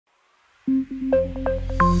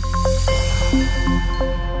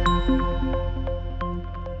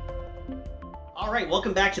Alright,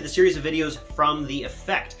 welcome back to the series of videos from The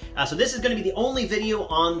Effect. So this is going to be the only video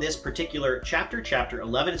on this particular chapter, Chapter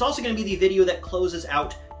 11. It's also going to be the video that closes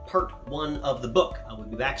out Part 1 of the book. We'll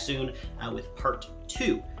be back soon with Part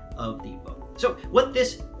 2 of the book. So what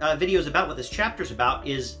this video is about, what this chapter is about,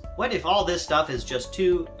 is what if all this stuff is just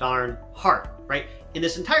too darn hard, right? In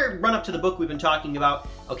this entire run-up to the book, we've been talking about,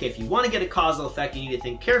 okay, if you want to get a causal effect, you need to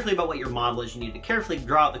think carefully about what your model is. You need to carefully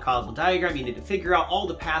draw out the causal diagram. You need to figure out all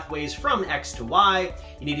the pathways from X to Y.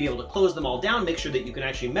 You need to be able to close them all down, make sure that you can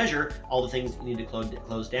actually measure all the things you need to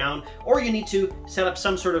close down. Or you need to set up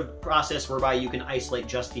some sort of process whereby you can isolate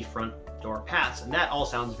just the front door paths. And that all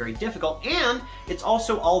sounds very difficult. And it's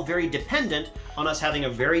also all very dependent on us having a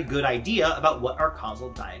very good idea about what our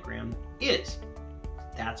causal diagram is.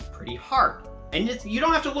 That's pretty hard. And you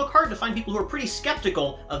don't have to look hard to find people who are pretty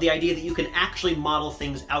skeptical of the idea that you can actually model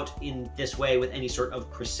things out in this way with any sort of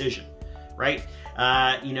precision, right?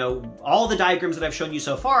 You know, all the diagrams that I've shown you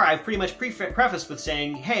so far, I've pretty much prefaced with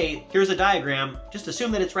saying, hey, here's a diagram, just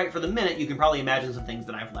assume that it's right for the minute. You can probably imagine some things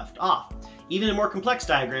that I've left off. Even in more complex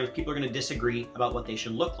diagrams, people are going to disagree about what they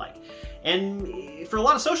should look like. And for a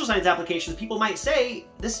lot of social science applications, people might say,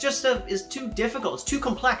 this just is too difficult, it's too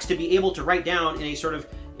complex to be able to write down in a sort of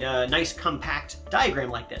nice compact diagram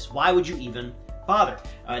like this. Why would you even bother?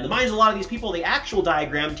 In the minds of a lot of these people, the actual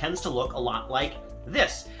diagram tends to look a lot like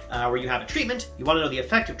this, where you have a treatment, you want to know the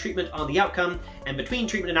effect of treatment on the outcome, and between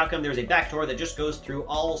treatment and outcome there's a backdoor that just goes through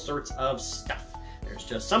all sorts of stuff. There's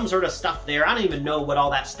just some sort of stuff there. I don't even know what all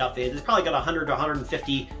that stuff is. It's probably got 100 to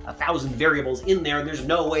 150, 1,000 variables in there, and there's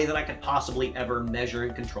no way that I could possibly ever measure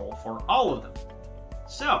and control for all of them.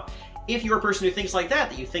 So, if you're a person who thinks like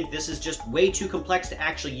that you think this is just way too complex to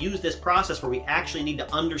actually use this process where we actually need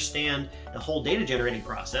to understand the whole data generating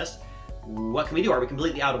process, what can we do? Are we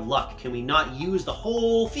completely out of luck? Can we not use the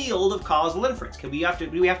whole field of causal inference? Do we have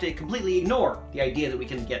to completely ignore the idea that we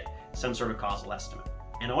can get some sort of causal estimate?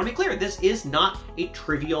 And I want to be clear, this is not a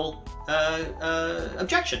trivial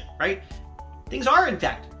objection, right? Things are, in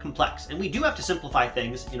fact, complex, and we do have to simplify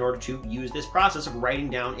things in order to use this process of writing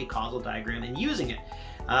down a causal diagram and using it.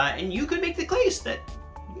 And you could make the case that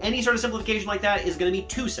any sort of simplification like that is going to be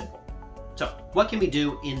too simple. So, what can we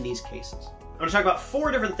do in these cases? I'm going to talk about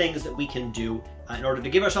 4 different things that we can do in order to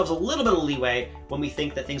give ourselves a little bit of leeway when we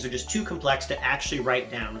think that things are just too complex to actually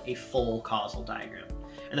write down a full causal diagram.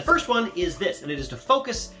 And the first one is this, and it is to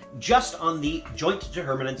focus just on the joint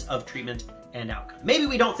determinants of treatment and outcome. Maybe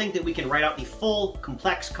we don't think that we can write out the full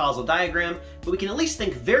complex causal diagram, but we can at least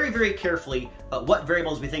think very, very carefully about what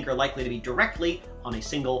variables we think are likely to be directly on a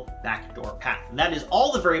single backdoor path. And that is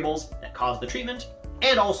all the variables that cause the treatment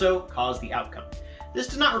and also cause the outcome. This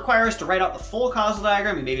does not require us to write out the full causal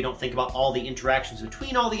diagram. We maybe don't think about all the interactions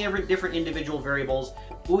between all the different individual variables,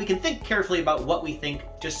 but we can think carefully about what we think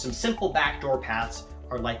just some simple backdoor paths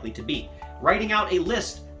are likely to be. Writing out a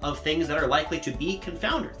list of things that are likely to be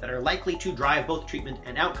confounders, that are likely to drive both treatment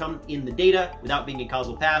and outcome in the data without being a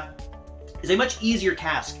causal path, is a much easier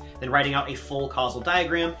task than writing out a full causal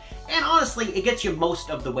diagram, and honestly, it gets you most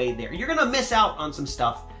of the way there. You're going to miss out on some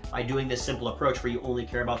stuff by doing this simple approach where you only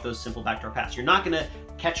care about those simple backdoor paths. You're not going to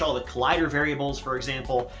catch all the collider variables, for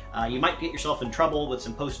example. You might get yourself in trouble with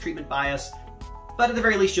some post-treatment bias, but at the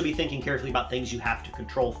very least, you'll be thinking carefully about things you have to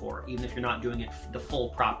control for, even if you're not doing it the full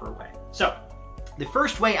proper way. So, the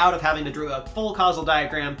first way out of having to draw a full causal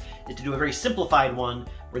diagram is to do a very simplified one,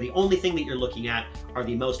 where the only thing that you're looking at are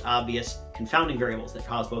the most obvious confounding variables that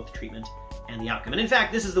cause both the treatment and the outcome. And in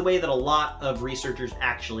fact, this is the way that a lot of researchers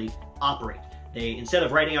actually operate. They, instead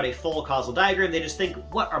of writing out a full causal diagram, they just think,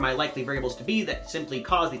 what are my likely variables to be that simply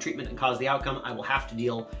cause the treatment and cause the outcome? I will have to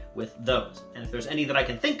deal with those. And if there's any that I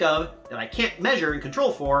can think of that I can't measure and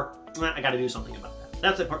control for, I gotta do something about that.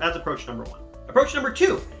 That's approach number 1. Approach number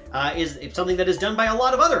 2 is something that is done by a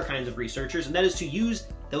lot of other kinds of researchers, and that is to use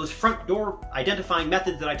those front door identifying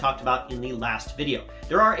methods that I talked about in the last video.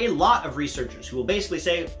 There are a lot of researchers who will basically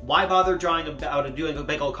say, why bother doing a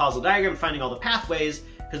big old causal diagram, finding all the pathways,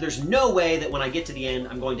 because there's no way that when I get to the end,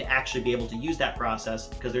 I'm going to actually be able to use that process,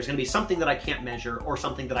 because there's going to be something that I can't measure or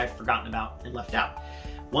something that I've forgotten about and left out.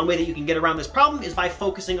 One way that you can get around this problem is by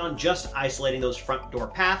focusing on just isolating those front door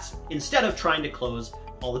paths instead of trying to close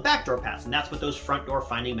all the backdoor paths, and that's what those front door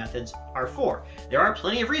finding methods are for. There are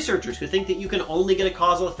plenty of researchers who think that you can only get a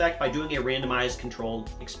causal effect by doing a randomized controlled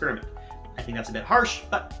experiment. I think that's a bit harsh,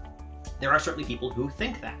 but there are certainly people who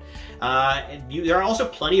think that. There are also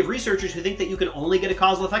plenty of researchers who think that you can only get a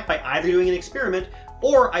causal effect by either doing an experiment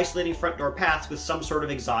or isolating front door paths with some sort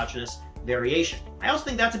of exogenous variation. I also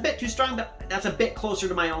think that's a bit too strong, but that's a bit closer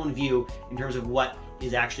to my own view in terms of what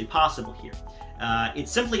is actually possible here.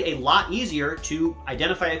 It's simply a lot easier to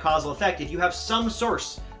identify a causal effect if you have some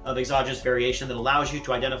source of exogenous variation that allows you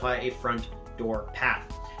to identify a front door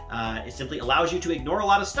path. It simply allows you to ignore a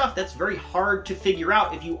lot of stuff that's very hard to figure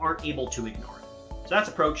out if you aren't able to ignore it. So that's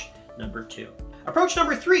approach number 2. Approach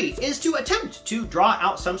number 3 is to attempt to draw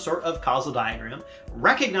out some sort of causal diagram,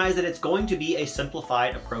 recognize that it's going to be a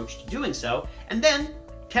simplified approach to doing so, and then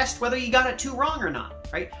test whether you got it too wrong or not,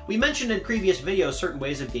 right? We mentioned in previous videos certain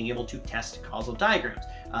ways of being able to test causal diagrams.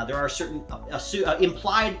 There are certain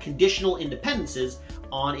implied conditional independences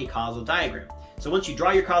on a causal diagram. So once you draw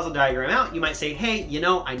your causal diagram out, you might say, hey, you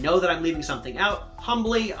know, I know that I'm leaving something out.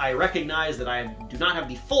 Humbly, I recognize that I do not have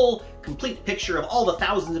the full, complete picture of all the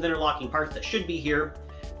thousands of interlocking parts that should be here,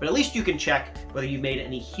 but at least you can check whether you've made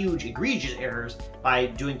any huge egregious errors by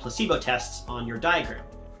doing placebo tests on your diagram.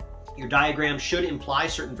 Your diagram should imply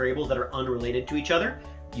certain variables that are unrelated to each other.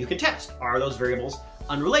 You can test, are those variables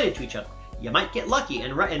unrelated to each other? You might get lucky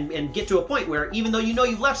and get to a point where even though you know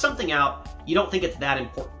you've left something out, you don't think it's that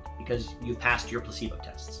important because you've passed your placebo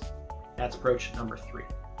tests. That's approach number 3.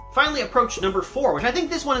 Finally, approach number 4, which I think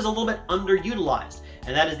this one is a little bit underutilized,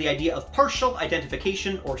 and that is the idea of partial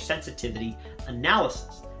identification or sensitivity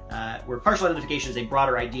analysis. Where partial identification is a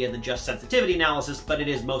broader idea than just sensitivity analysis, but it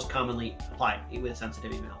is most commonly applied with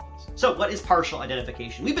sensitivity analysis. So what is partial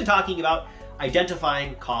identification? We've been talking about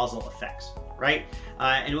identifying causal effects, right?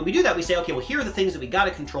 And when we do that, we say, okay, well, here are the things that we got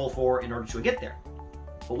to control for in order to get there.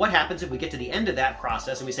 But what happens if we get to the end of that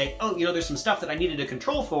process and we say, oh, you know, there's some stuff that I needed to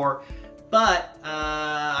control for, but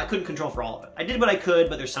I couldn't control for all of it. I did what I could,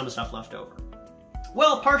 but there's some stuff left over.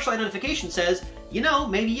 Well, partial identification says, you know,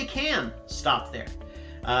 maybe you can stop there.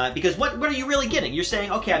 Because what are you really getting? You're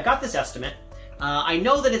saying, okay, I've got this estimate. I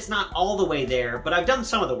know that it's not all the way there, but I've done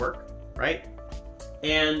some of the work, right?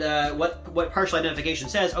 And what partial identification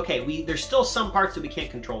says, okay, there's still some parts that we can't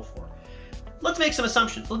control for. Let's make some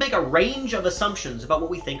assumptions. Let's make a range of assumptions about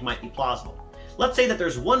what we think might be plausible. Let's say that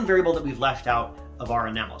there's one variable that we've left out of our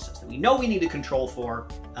analysis that we know we need to control for,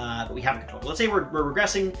 but we haven't controlled. Let's say we're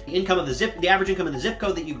regressing the income of the average income in the zip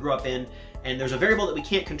code that you grew up in, and there's a variable that we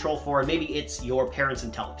can't control for, and maybe it's your parents'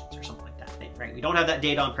 intelligence or something like that, right? We don't have that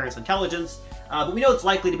data on parents' intelligence, but we know it's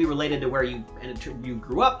likely to be related to where you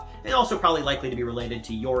grew up, and also probably likely to be related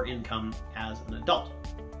to your income as an adult.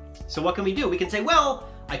 So what can we do? We can say, well,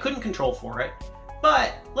 I couldn't control for it,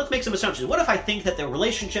 but let's make some assumptions. What if I think that the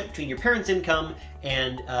relationship between your parents' income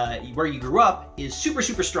and where you grew up is super,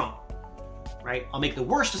 super strong, right? I'll make the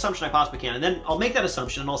worst assumption I possibly can, and then I'll make that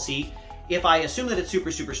assumption and I'll see if I assume that it's super,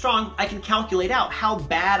 super strong, I can calculate out how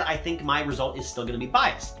bad I think my result is still going to be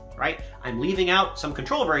biased, right? I'm leaving out some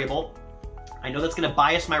control variable. I know that's going to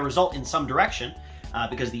bias my result in some direction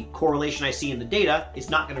because the correlation I see in the data is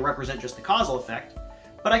not going to represent just the causal effect.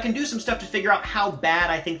 But I can do some stuff to figure out how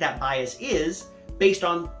bad I think that bias is based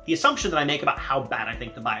on the assumption that I make about how bad I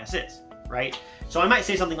think the bias is, right? So I might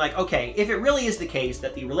say something like, okay, if it really is the case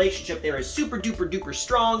that the relationship there is super duper duper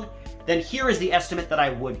strong, then here is the estimate that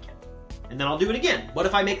I would get. And then I'll do it again. What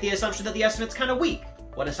if I make the assumption that the estimate's kind of weak?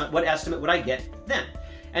 What estimate would I get then?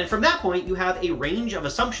 And from that point, you have a range of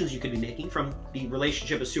assumptions you could be making from the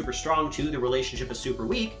relationship is super strong to the relationship is super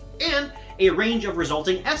weak, and a range of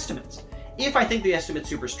resulting estimates. If I think the estimate's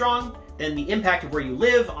super strong, then the impact of where you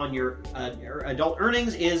live on your adult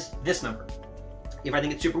earnings is this number. If I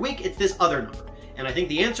think it's super weak, it's this other number. And I think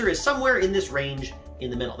the answer is somewhere in this range in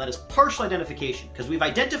the middle. That is partial identification, because we've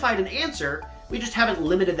identified an answer, we just haven't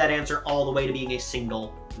limited that answer all the way to being a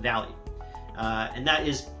single value. And that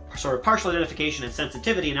is sort of partial identification and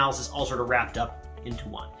sensitivity analysis all sort of wrapped up into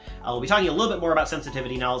one. We'll be talking a little bit more about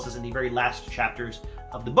sensitivity analysis in the very last chapters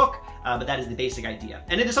of the book, but that is the basic idea.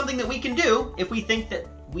 And it is something that we can do if we think that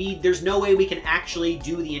there's no way we can actually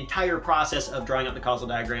do the entire process of drawing out the causal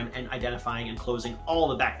diagram and identifying and closing all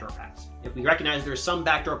the backdoor paths. If we recognize there's some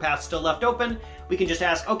backdoor paths still left open, we can just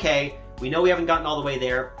ask, okay, we know we haven't gotten all the way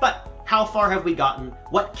there, but how far have we gotten?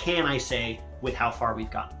 What can I say with how far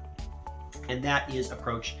we've gotten? And that is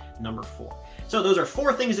approach number 4. So those are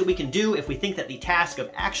 4 things that we can do if we think that the task of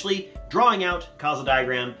actually drawing out causal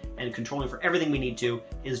diagram and controlling for everything we need to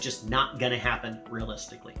is just not going to happen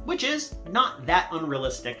realistically, which is not that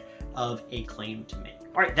unrealistic of a claim to make.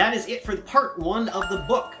 All right, that is it for part 1 of the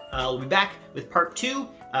book. We'll be back with part 2.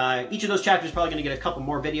 Each of those chapters is probably going to get a couple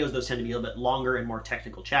more videos. Those tend to be a little bit longer and more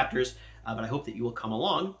technical chapters, but I hope that you will come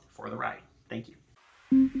along for the ride. Thank you.